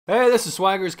Hey, this is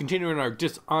Swaggers, continuing our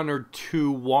Dishonored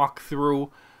 2 walkthrough.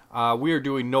 We are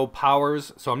doing no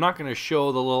powers, so I'm not going to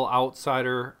show the little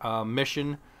outsider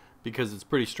mission because it's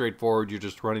pretty straightforward. You're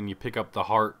just running, you pick up the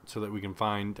heart so that we can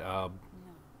find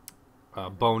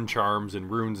bone charms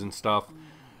and runes and stuff.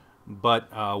 But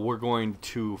we're going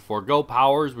to forego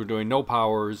powers. We're doing no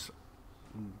powers,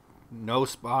 no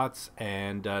spots,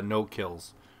 and no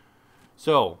kills.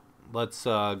 So let's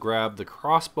grab the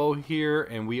crossbow here,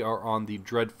 and we are on the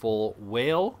dreadful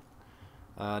whale.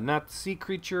 Not the sea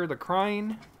creature, the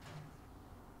crying.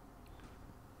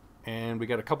 And we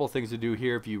got a couple things to do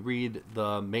here. If you read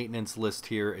the maintenance list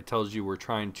here, it tells you we're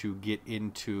trying to get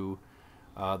into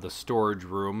the storage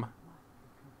room,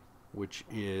 which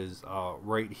is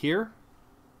right here.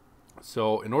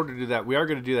 So in order to do that, we are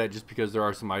going to do that just because there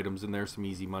are some items in there, some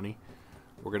easy money.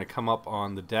 We're going to come up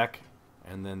on the deck,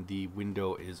 and then the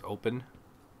window is open.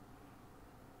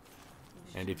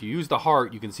 And if you use the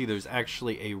heart, you can see there's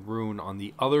actually a rune on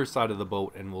the other side of the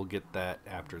boat, and we'll get that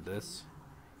after this.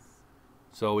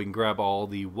 So we can grab all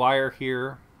the wire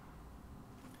here.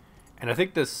 And I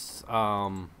think this,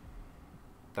 that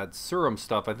serum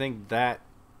stuff, I think that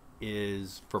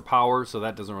is for power, so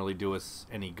that doesn't really do us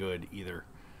any good either.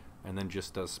 And then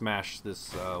just smash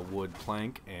this wood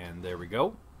plank, and there we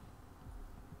go.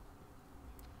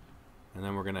 And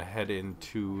then we're going to head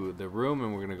into the room,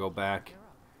 and we're going to go back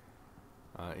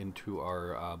into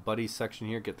our buddy section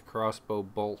here, get the crossbow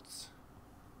bolts.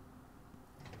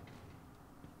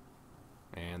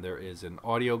 And there is an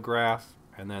audiograph,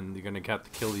 and then you're going to have to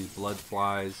kill these blood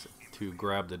flies to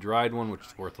grab the dried one, which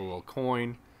is worth a little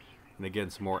coin. And again,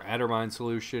 some more Addermine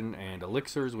solution and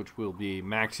elixirs, which we'll be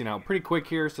maxing out pretty quick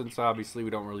here, since obviously we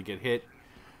don't really get hit.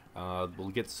 We'll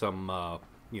get some,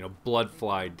 you know, blood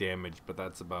fly damage, but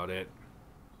that's about it.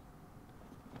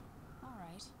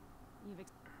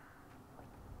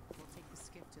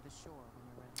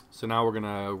 So now we're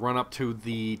gonna run up to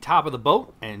the top of the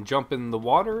boat and jump in the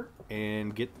water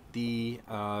and get the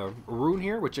rune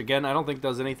here, which again I don't think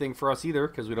does anything for us either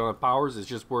because we don't have powers. It's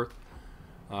just worth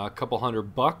a couple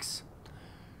 $100.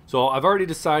 So I've already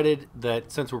decided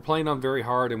that since we're playing on very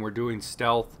hard and we're doing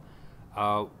stealth,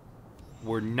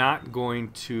 we're not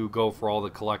going to go for all the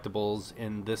collectibles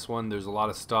in this one. There's a lot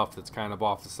of stuff that's kind of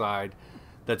off the side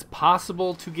that's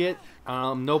possible to get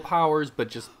no powers, but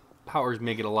just powers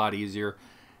make it a lot easier.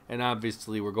 And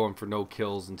obviously we're going for no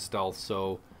kills and stealth,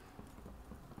 so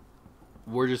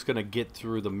we're just going to get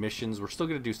through the missions. We're still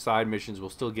going to do side missions. We'll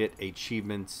still get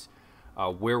achievements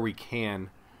where we can.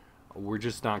 We're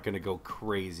just not going to go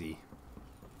crazy.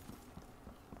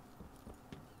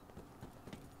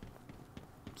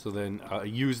 So then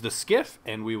use the skiff,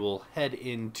 and we will head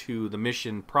into the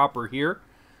mission proper here,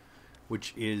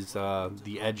 which is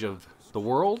the edge of the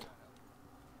world.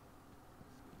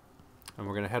 And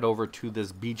we're going to head over to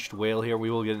this beached whale here. We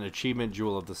will get an achievement,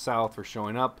 Jewel of the South, for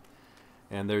showing up.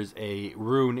 And there's a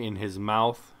rune in his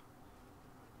mouth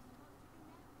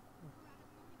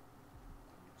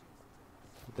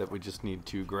that we just need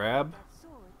to grab.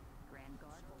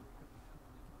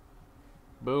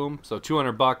 Boom. So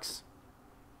 $200.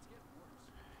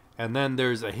 And then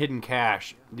there's a hidden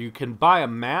cache. You can buy a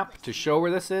map to show where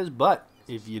this is, but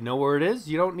if you know where it is,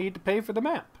 you don't need to pay for the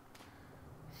map.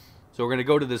 So we're going to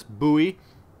go to this buoy,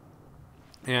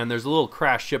 and there's a little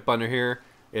crash ship under here.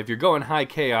 If you're going high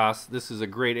chaos, this is a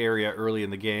great area early in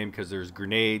the game because there's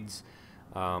grenades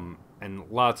and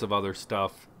lots of other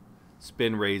stuff,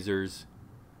 spin razors.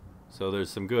 So there's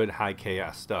some good high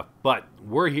chaos stuff. But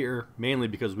we're here mainly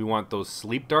because we want those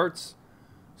sleep darts.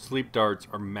 Sleep darts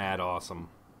are mad awesome.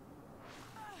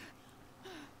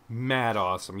 Mad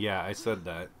awesome. Yeah, I said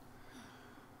that.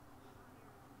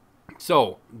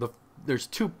 So there's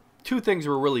two things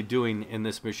we're really doing in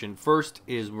this mission. First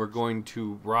is we're going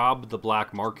to rob the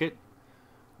black market,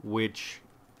 which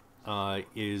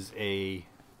is a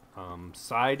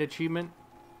side achievement.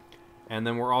 And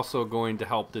then we're also going to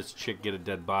help this chick get a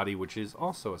dead body, which is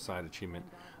also a side achievement.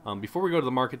 Before we go to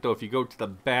the market, though, if you go to the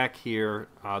back here,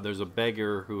 there's a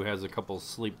beggar who has a couple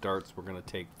sleep darts. We're going to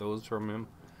take those from him.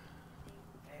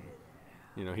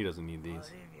 You know, he doesn't need these.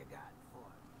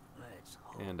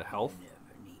 And a health.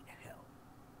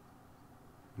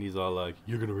 And he's all like,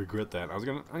 "You're gonna regret that." I was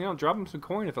gonna, you know, drop him some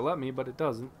coin if it let me, but it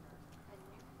doesn't.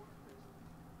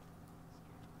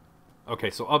 Okay,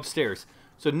 so upstairs.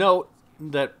 So note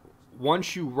that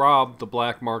once you rob the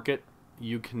black market,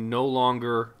 you can no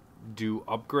longer do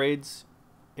upgrades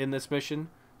in this mission.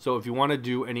 So if you want to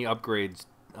do any upgrades,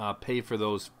 pay for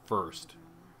those first.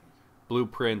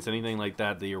 Blueprints, anything like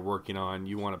that that you're working on,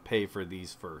 you want to pay for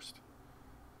these first.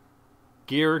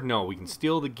 Gear, no, we can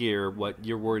steal the gear. What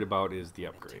you're worried about is the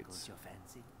upgrades.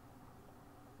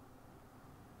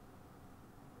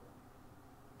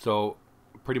 So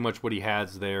pretty much what he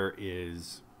has there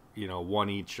is, you know, one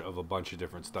each of a bunch of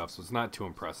different stuff. So it's not too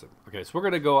impressive. Okay, so we're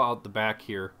going to go out the back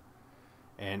here.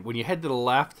 And when you head to the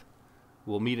left,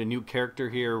 we'll meet a new character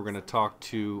here. We're going to talk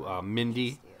to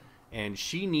Mindy. And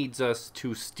she needs us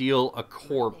to steal a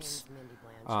corpse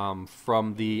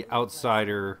from the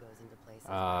outsider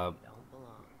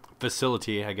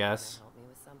facility, I guess.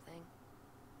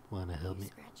 Wanna help me?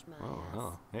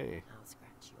 Oh, hey. I'll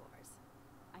scratch yours.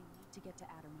 I need to get to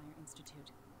Addermeyer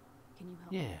Institute. Can you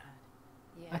help Yeah. me with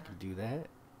that? Yeah, I can do that.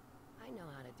 I know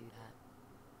how to do that.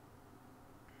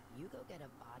 You go get a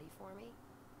body for me,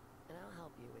 and I'll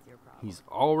help you with your problem. He's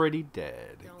already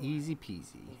dead. Don't Easy worry.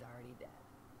 peasy. He's already dead.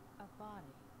 A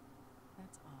body.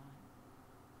 That's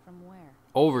odd. From where?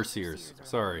 Overseers. Overseers are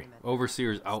Sorry. only meant for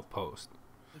Overseers outposts.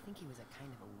 outpost. They think he was a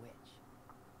kind of a witch.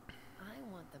 I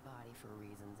want the body for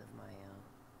reasons of my own.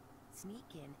 Sneak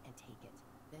in and take it.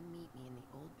 Then meet me in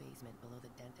the old basement below the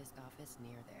dentist office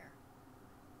near there.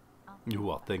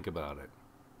 Well, think about it.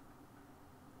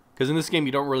 Because in this game,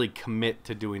 you don't really commit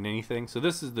to doing anything. So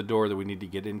this is the door that we need to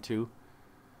get into.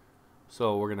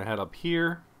 So we're going to head up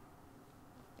here.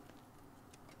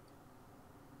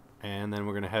 And then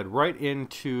we're going to head right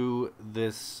into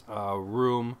this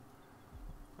room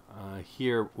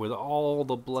here with all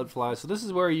the blood flies. So this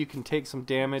is where you can take some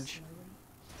damage.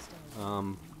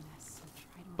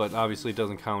 But obviously it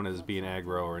doesn't count as being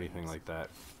aggro or anything like that.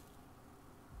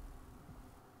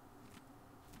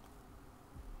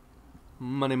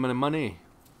 Money, money, money.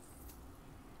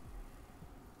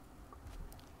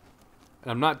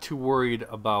 And I'm not too worried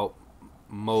about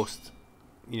most,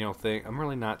 you know, thing. I'm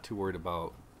really not too worried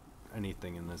about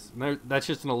anything in this. That's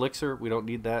just an elixir. We don't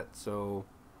need that, so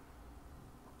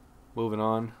moving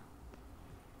on.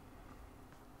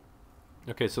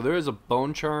 Okay, so there is a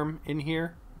bone charm in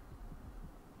here.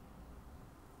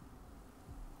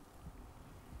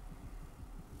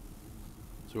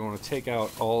 So we want to take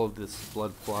out all of this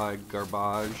blood fly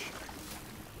garbage.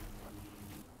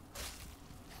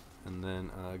 And then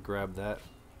grab that.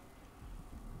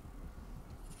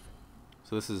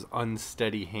 So this is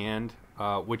Unsteady Hand,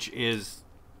 which is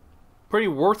pretty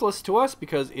worthless to us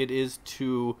because it is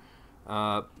to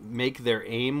make their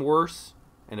aim worse.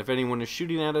 And if anyone is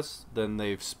shooting at us, then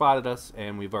they've spotted us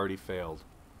and we've already failed.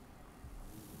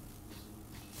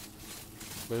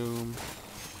 Boom.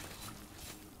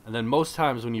 And then most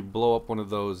times when you blow up one of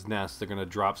those nests, they're going to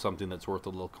drop something that's worth a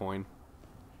little coin.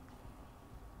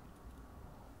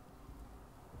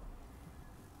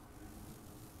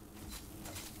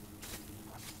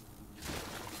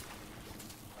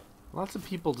 Lots of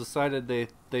people decided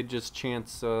they'd just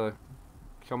chance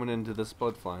coming into this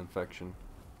bloodfly infection.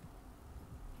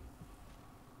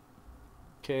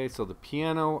 Okay, so the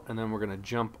piano, and then we're going to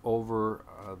jump over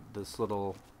this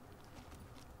little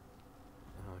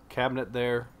cabinet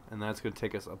there, and that's going to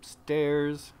take us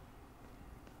upstairs.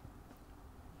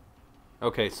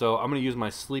 Okay, so I'm going to use my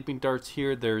sleeping darts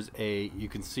here. There's a, you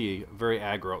can see, very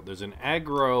aggro. There's an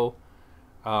aggro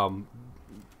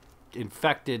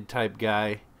infected type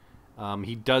guy.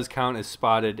 He does count as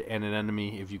spotted and an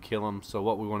enemy if you kill him. So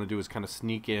what we want to do is kind of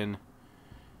sneak in,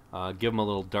 give him a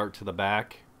little dart to the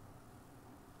back,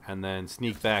 and then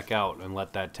sneak back out and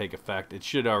let that take effect. It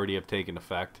should already have taken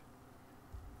effect.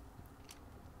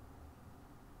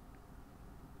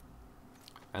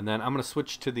 And then I'm going to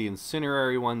switch to the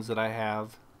incinerary ones that I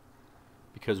have,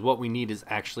 because what we need is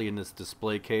actually in this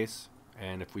display case.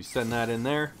 And if we send that in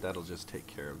there, that'll just take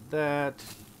care of that.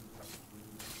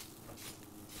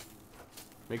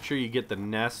 Make sure you get the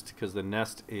nest, because the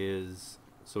nest is...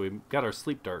 So we got our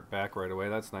sleep dart back right away.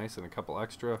 That's nice. And a couple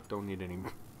extra. Don't need any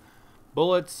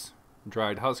bullets.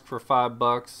 Dried husk for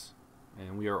 $5.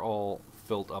 And we are all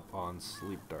filled up on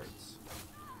sleep darts.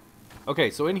 Okay,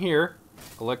 so in here...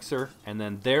 elixir, and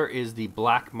then there is the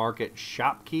black market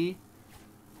shop key.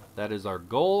 That is our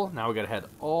goal. Now we gotta head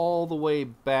all the way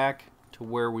back to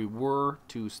where we were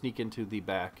to sneak into the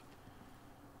back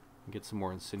and get some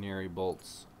more incendiary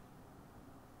bolts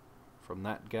from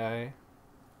that guy.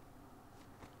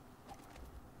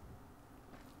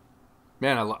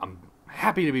 Man, I'm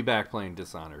happy to be back playing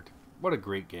Dishonored. What a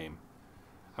great game.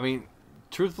 I mean,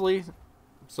 truthfully,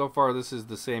 so far this is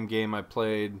the same game I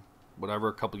played whatever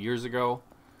a couple years ago,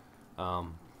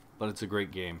 but it's a great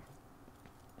game.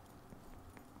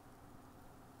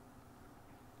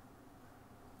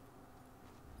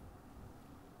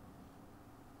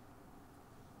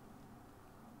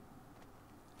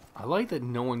 I like that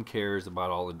no one cares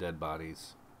about all the dead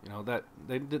bodies. You know, that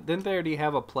didn't they already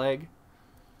have a plague?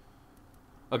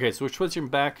 Okay, so we're switching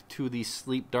back to the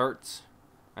sleep darts,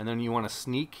 and then you want to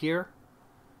sneak here.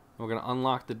 We're going to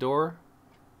unlock the door.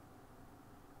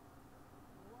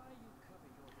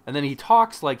 And then he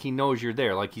talks like he knows you're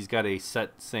there, like he's got a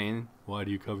set saying, "Why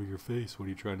do you cover your face? What are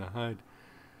you trying to hide?"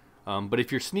 But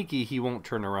if you're sneaky, he won't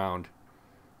turn around.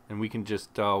 And we can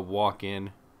just walk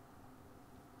in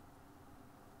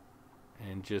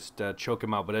and just choke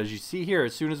him out. But as you see here,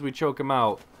 as soon as we choke him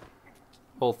out,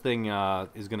 whole thing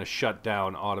is going to shut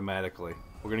down automatically.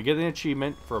 We're going to get an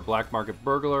achievement for a Black Market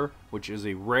Burglar, which is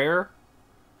a rare.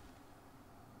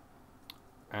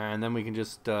 And then we can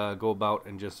just go about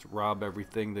and just rob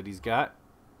everything that he's got.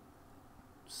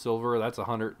 Silver, that's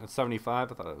 100. That's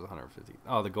 75. I thought it was 150.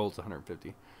 Oh, the gold's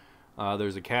 150.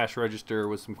 There's a cash register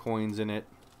with some coins in it.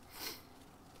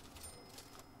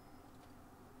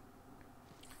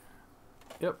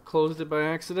 Yep, closed it by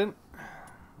accident.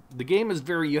 The game is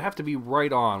you have to be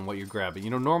right on what you're grabbing. You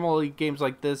know, normally games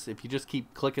like this, if you just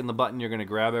keep clicking the button, you're going to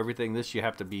grab everything. This, you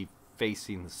have to be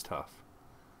facing the stuff.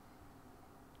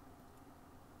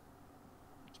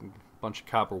 Bunch of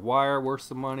copper wire worth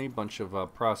some money. Bunch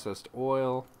of processed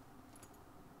oil.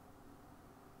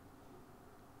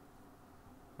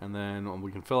 And then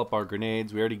we can fill up our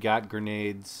grenades. We already got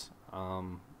grenades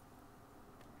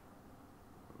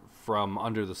from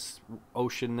under the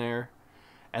ocean there.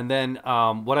 And then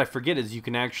what I forget is you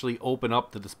can actually open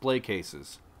up the display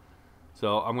cases.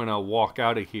 So I'm going to walk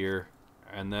out of here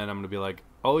and then I'm going to be like,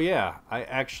 oh yeah, I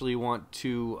actually want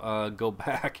to go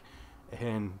back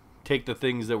and take the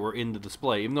things that were in the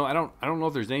display. Even though I don't know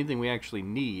if there's anything we actually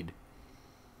need.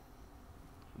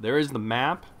 There is the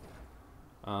map,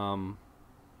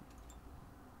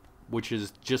 which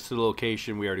is just the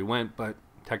location we already went, but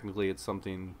technically it's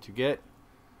something to get.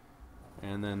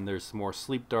 And then there's some more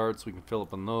sleep darts. We can fill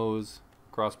up on those.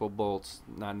 Crossbow bolts,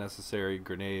 not necessary.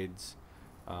 Grenades.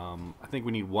 I think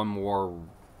we need one more.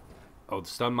 Oh, the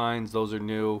stun mines, those are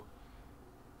new.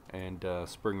 And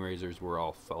spring razors we're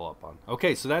all fill up on.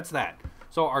 Okay, so that's that.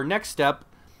 So our next step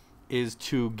is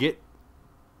to get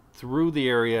through the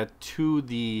area to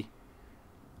the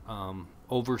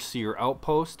Overseer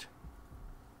outpost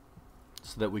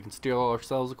so that we can steal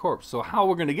ourselves a corpse. So how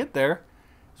we're going to get there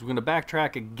is we're going to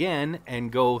backtrack again and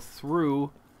go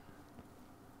through,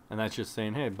 and that's just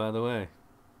saying, hey, by the way,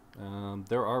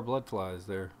 there are blood flies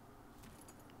there.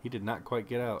 He did not quite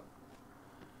get out.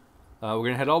 We're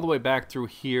going to head all the way back through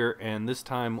here, and this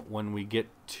time when we get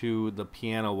to the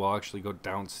piano, we'll actually go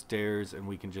downstairs and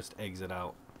we can just exit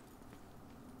out.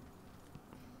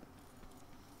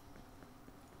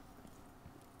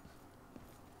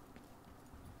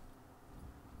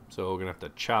 So we're going to have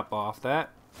to chop off that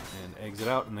and exit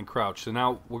out and then crouch. So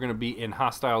now we're going to be in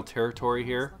hostile territory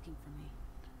here.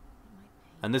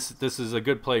 And this is a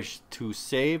good place to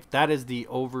save. That is the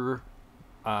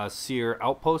Overseer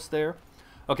outpost there.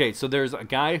 Okay, so there's a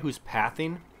guy who's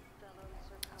pathing.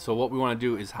 So what we want to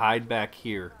do is hide back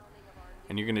here.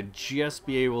 And you're going to just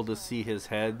be able to see his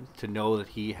head to know that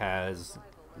he has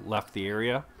left the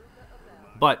area.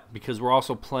 But because we're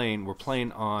also playing, we're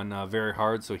playing on very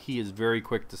hard, so he is very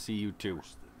quick to see you too.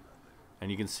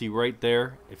 And you can see right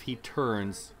there, if he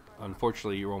turns,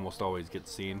 unfortunately you almost always get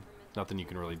seen. Nothing you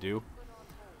can really do.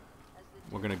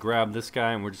 We're going to grab this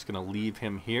guy and we're just going to leave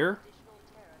him here.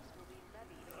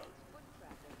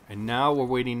 And now we're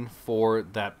waiting for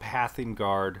that pathing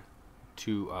guard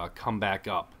to come back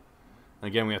up. And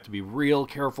again, we have to be real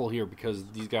careful here because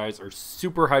these guys are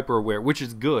super hyper aware, which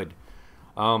is good.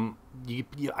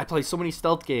 I play so many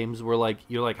stealth games where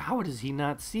you're like, how does he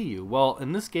not see you? Well,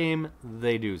 in this game,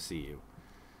 they do see you.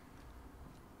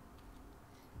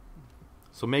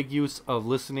 So make use of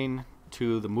listening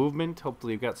to the movement.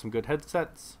 Hopefully you've got some good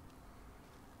headsets.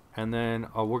 And then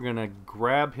we're going to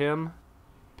grab him,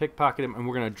 pickpocket him, and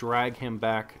we're going to drag him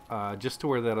back just to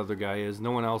where that other guy is.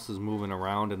 No one else is moving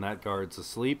around and that guard's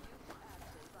asleep.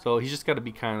 So he's just got to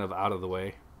be kind of out of the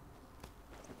way.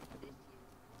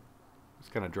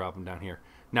 Just kind of drop him down here.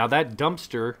 Now that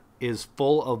dumpster is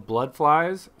full of blood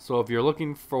flies. So if you're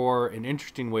looking for an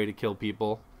interesting way to kill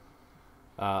people,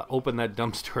 open that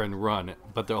dumpster and run.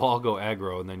 But they'll all go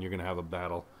aggro and then you're going to have a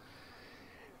battle.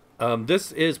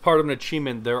 This is part of an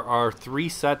achievement. There are 3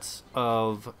 sets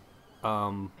of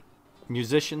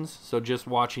musicians, so just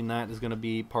watching that is going to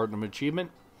be part of an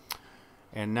achievement.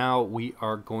 And now we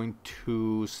are going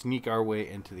to sneak our way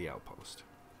into the outpost.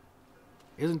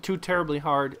 Isn't too terribly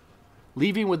hard.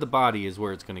 Leaving with the body is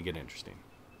where it's going to get interesting.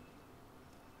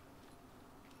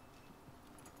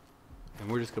 And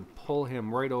we're just going to pull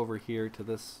him right over here to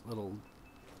this little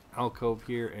alcove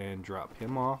here and drop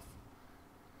him off.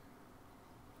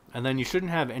 And then you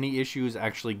shouldn't have any issues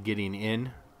actually getting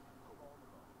in.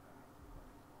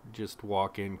 Just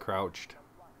walk in crouched,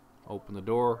 open the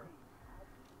door.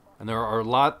 And there are a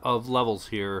lot of levels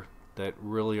here that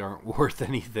really aren't worth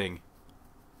anything.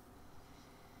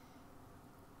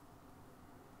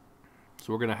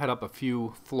 So we're going to head up a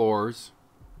few floors.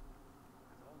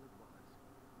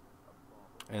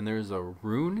 And there's a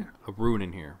rune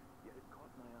in here.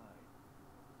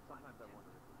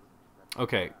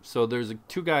 Okay, so there's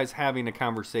two guys having a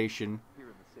conversation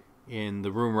in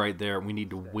the room right there. We need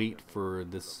to wait for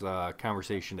this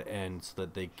conversation to end so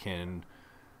that they can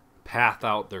path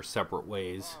out their separate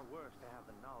ways.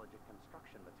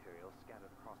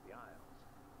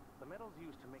 The metals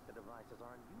used to make the devices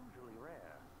are unusually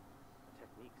rare. The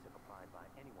techniques, if applied by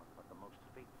anyone but the most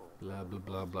faithful. Blah blah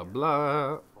blah blah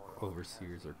blah.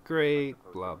 Overseers are great.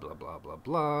 Blah blah blah blah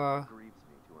blah.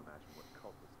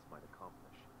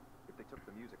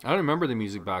 I don't remember the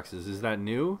music boxes. Is that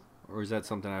new, or is that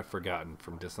something I've forgotten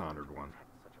from Dishonored 1?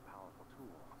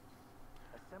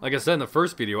 Like I said in the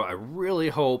first video, I really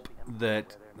hope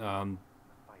that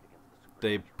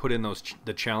they put in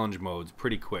the challenge modes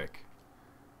pretty quick.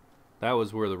 That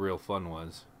was where the real fun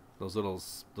was. Those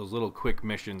little quick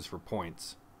missions for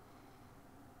points.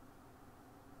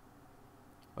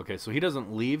 Okay, so he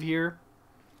doesn't leave here.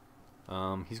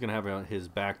 He's going to have his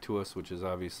back to us, which is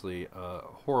obviously a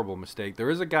horrible mistake. There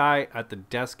is a guy at the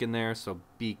desk in there, so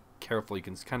be careful. You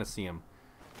can kind of see him.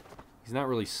 He's not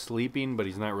really sleeping, but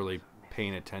he's not really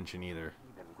paying attention either.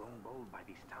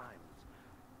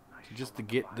 So just to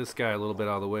get this guy a little bit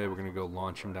out of the way, we're going to go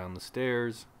launch him down the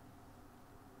stairs.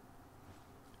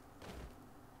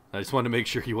 I just wanted to make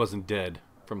sure he wasn't dead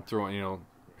from throwing, you know,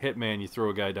 Hitman, you throw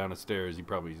a guy down the stairs, he's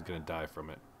going to die from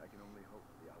it.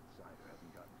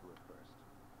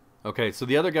 Okay, so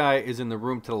the other guy is in the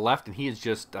room to the left, and he is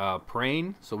just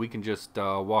praying, so we can just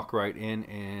walk right in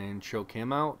and choke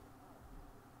him out.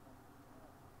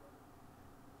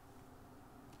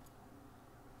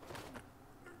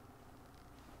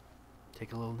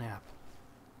 Take a little nap.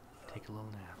 Take a little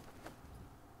nap.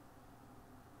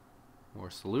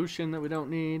 More solution that we don't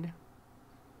need.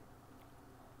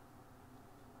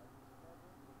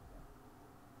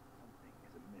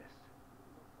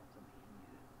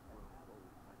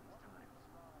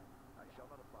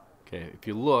 Okay, if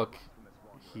you look,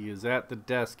 he is at the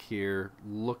desk here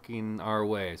looking our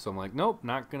way. So I'm like, nope,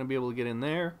 not going to be able to get in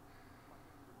there.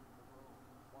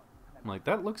 I'm like,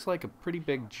 that looks like a pretty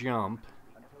big jump.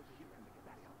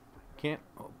 Can't...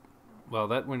 Oh, well,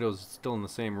 that window's still in the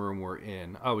same room we're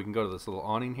in. Oh, we can go to this little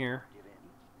awning here.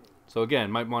 So again,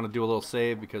 might want to do a little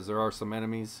save because there are some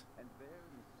enemies.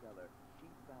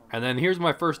 And then here's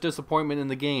my first disappointment in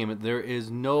the game. There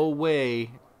is no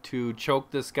way to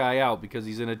choke this guy out because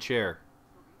he's in a chair.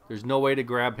 There's no way to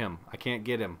grab him. I can't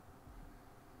get him.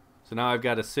 So now I've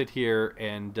got to sit here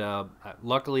and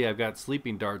luckily I've got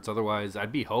sleeping darts, otherwise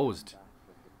I'd be hosed.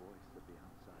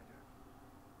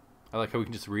 I like how we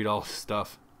can just read all this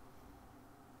stuff.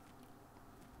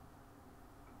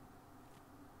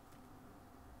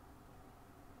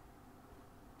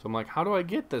 So I'm like, how do I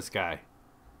get this guy?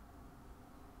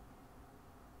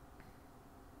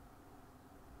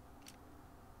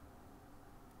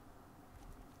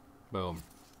 Boom.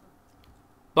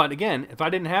 But again, if I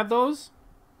didn't have those,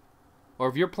 or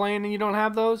if you're playing and you don't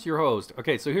have those, you're hosed.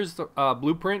 Okay, so here's the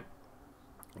blueprint.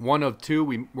 One of two.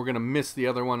 We're going to miss the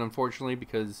other one, unfortunately,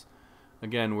 because,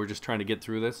 again, we're just trying to get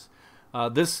through this.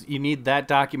 You need that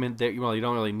document. Well, you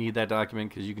don't really need that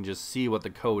document because you can just see what the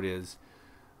code is.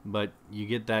 But you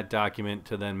get that document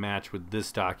to then match with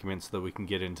this document so that we can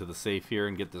get into the safe here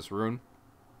and get this rune.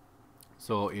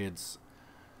 So it's...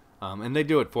 and they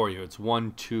do it for you. It's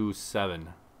 127.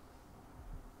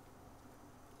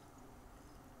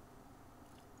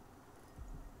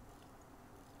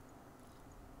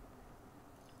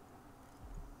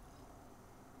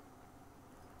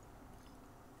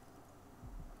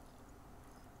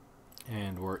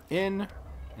 And we're in,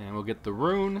 and we'll get the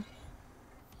rune.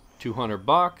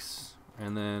 $200,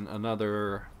 and then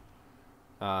another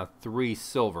 3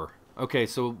 silver. Okay,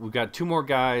 so we've got 2 more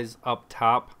guys up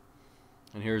top.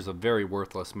 And here's a very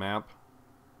worthless map,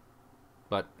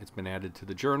 but it's been added to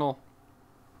the journal.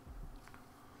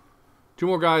 2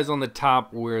 more guys on the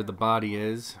top where the body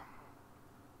is.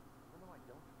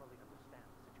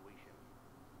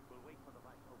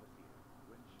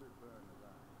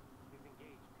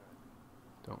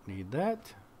 Don't need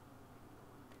that.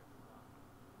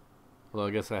 Well, I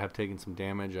guess I have taken some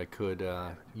damage. I could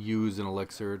use an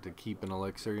elixir to keep an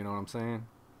elixir, you know what I'm saying?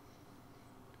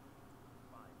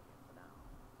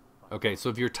 Okay, so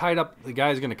if you're tied up, the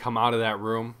guy's going to come out of that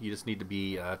room. You just need to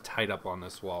be tied up on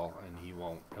this wall, and he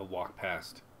won't. He'll walk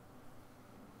past.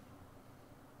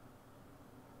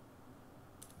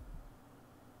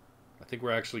 I think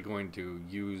we're actually going to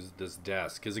use this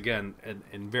desk. Because, again,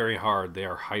 in very hard, they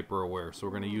are hyper aware. So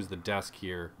we're going to use the desk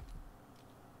here.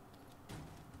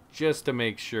 Just to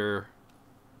make sure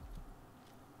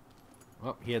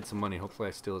Oh, he had some money. Hopefully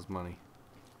I steal his money.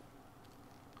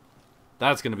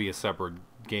 That's going to be a separate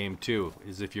game too.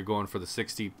 Is if you're going for the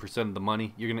 60% of the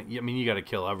money, you're gonna. I mean, you got to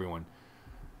kill everyone.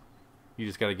 You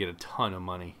just got to get a ton of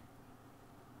money.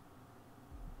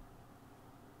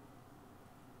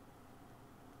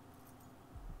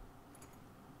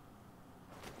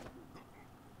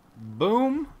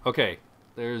 Boom. Okay,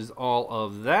 there's all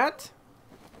of that.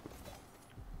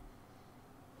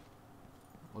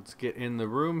 Let's get in the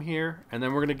room here, and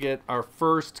then we're gonna get our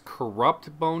first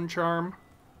corrupt bone charm.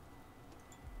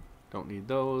 Don't need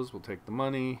those. We'll take the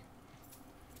money.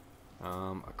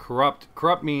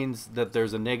 Corrupt means that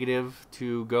there's a negative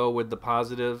to go with the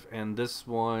positive, and this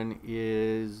one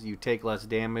is you take less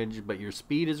damage, but your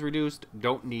speed is reduced.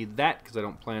 Don't need that because I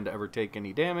don't plan to ever take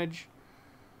any damage.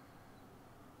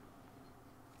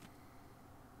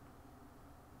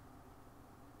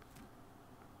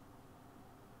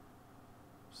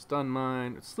 Stun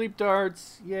mine. Sleep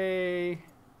darts. Yay.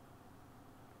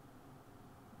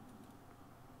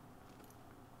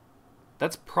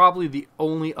 That's probably the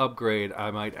only upgrade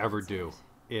I might ever do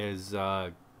is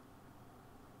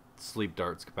sleep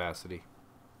darts capacity.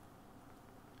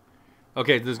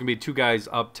 Okay, there's going to be two guys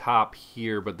up top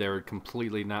here, but they're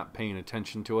completely not paying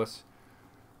attention to us.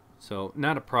 So,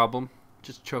 not a problem.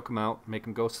 Just choke them out. Make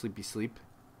them go sleepy sleep.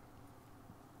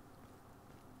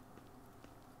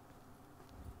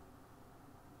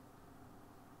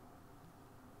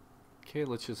 Okay,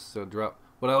 let's just drop.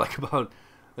 What I like about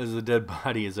this is a dead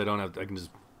body is I can just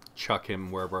chuck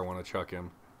him wherever I want to chuck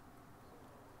him.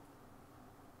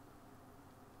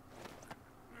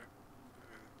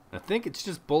 I think it's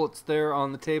just bullets there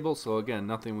on the table, so again,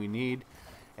 nothing we need.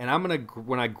 And I'm gonna,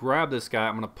 when I grab this guy,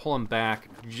 I'm gonna pull him back.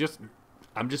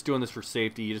 I'm just doing this for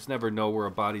safety. You just never know where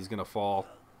a body's gonna fall.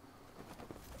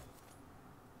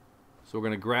 So we're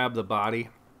gonna grab the body.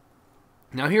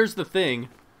 Now here's the thing.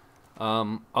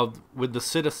 With the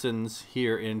citizens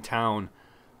here in town,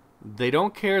 they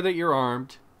don't care that you're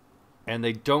armed, and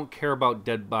they don't care about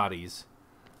dead bodies,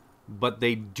 but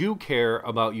they do care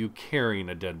about you carrying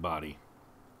a dead body.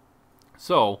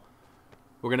 So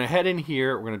we're gonna head in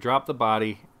here. We're gonna drop the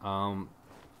body.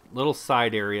 Little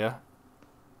side area.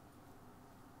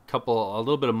 A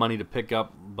little bit of money to pick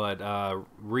up, but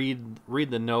read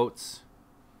the notes.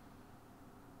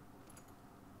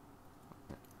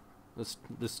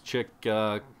 This chick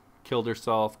killed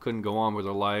herself, couldn't go on with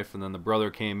her life, and then the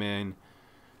brother came in,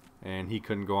 and he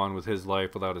couldn't go on with his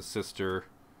life without his sister.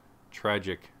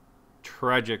 Tragic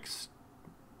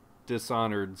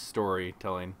Dishonored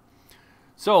storytelling.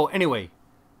 So anyway,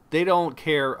 they don't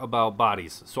care about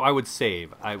bodies, so I would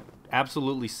save. I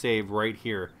absolutely save right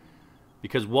here,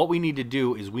 because what we need to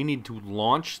do is we need to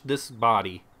launch this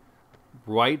body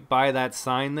right by that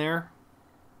sign there.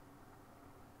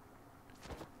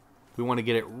 We want to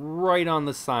get it right on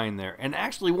the sign there. And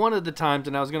actually one of the times,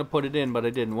 and I was going to put it in, but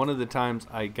I didn't. One of the times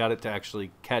I got it to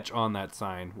actually catch on that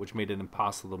sign, which made it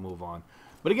impossible to move on.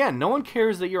 But again, no one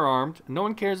cares that you're armed. No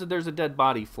one cares that there's a dead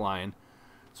body flying.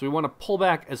 So we want to pull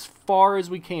back as far as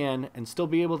we can and still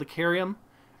be able to carry him,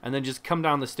 and then just come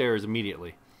down the stairs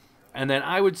immediately. And then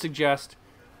I would suggest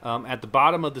at the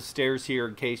bottom of the stairs here,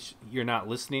 in case you're not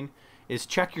listening, is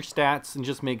check your stats and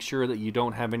just make sure that you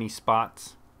don't have any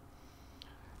spots.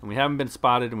 And we haven't been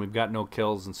spotted, and we've got no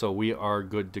kills, and so we are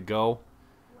good to go.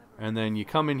 And then you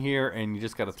come in here, and you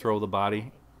just got to throw the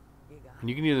body. And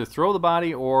you can either throw the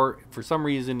body, or for some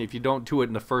reason, if you don't do it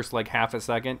in the first like half a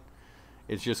second,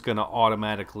 it's just going to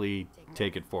automatically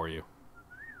take it for you.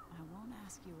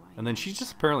 And then she's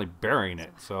just apparently burying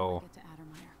it, so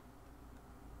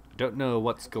I don't know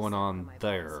what's going on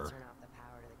there.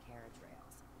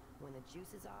 When the juice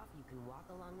is off, you can walk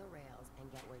along the rails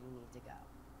and get where you need to go.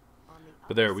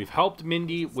 But there, we've helped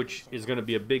Mindy, which is going to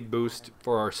be a big boost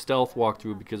for our stealth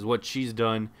walkthrough, because what she's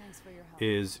done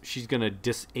is she's going to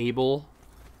disable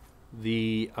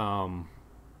the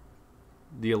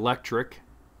electric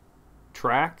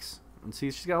tracks. And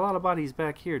see, she's got a lot of bodies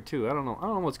back here too. I don't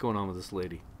know what's going on with this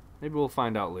lady. Maybe we'll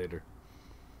find out later.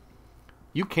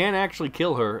 You can actually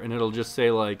kill her, and it'll just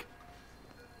say like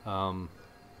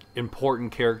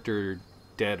important character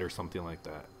dead or something like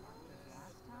that.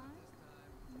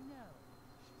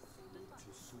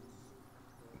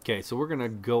 Okay, so we're gonna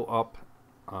go up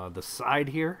the side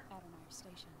here,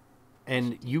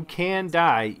 and you can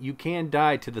die. You can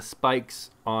die to the spikes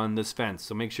on this fence.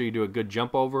 So make sure you do a good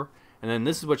jump over. And then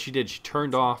this is what she did. She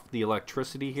turned off the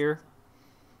electricity here,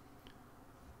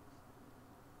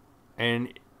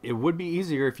 and it would be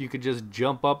easier if you could just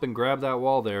jump up and grab that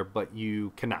wall there, but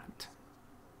you cannot.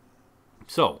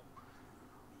 So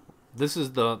this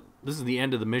is the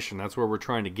end of the mission. That's where we're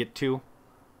trying to get to.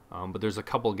 But there's a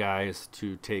couple guys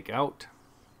to take out.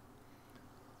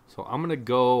 So I'm going to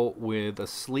go with a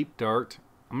sleep dart.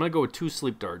 I'm going to go with 2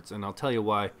 sleep darts, and I'll tell you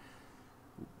why.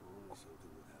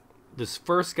 This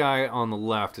first guy on the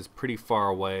left is pretty far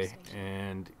away,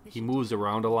 and he moves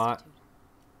around a lot.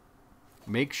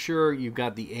 Make sure you've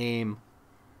got the aim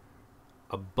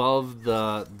above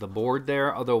the board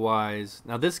there, otherwise...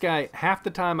 Now this guy, half the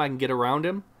time I can get around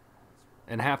him,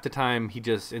 and half the time he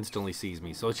just instantly sees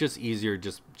me. So it's just easier,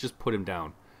 just put him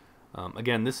down.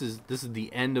 Again, this is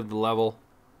the end of the level,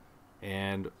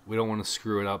 and we don't want to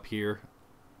screw it up here.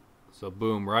 So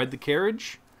boom, ride the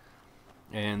carriage.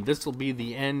 And this will be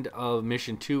the end of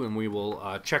mission 2, and we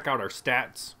will check out our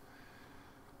stats.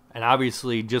 And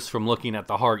obviously, just from looking at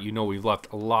the heart, you know we've left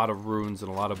a lot of runes and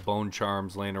a lot of bone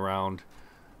charms laying around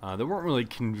that weren't really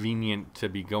convenient to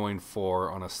be going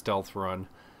for on a stealth run.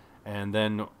 And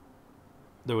then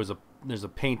there's a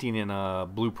painting and a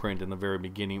blueprint in the very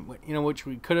beginning, you know, which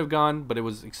we could have gone, but it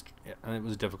was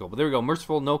difficult. But there we go.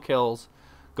 Merciful, no kills.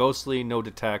 Ghostly, no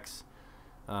detects.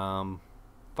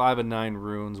 5 of 9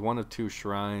 runes, 1 of 2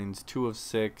 shrines, 2 of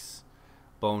 6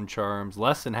 bone charms,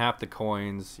 less than half the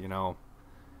coins, you know.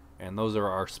 And those are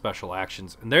our special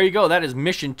actions. And there you go. That is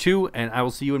mission 2, and I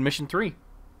will see you in mission 3.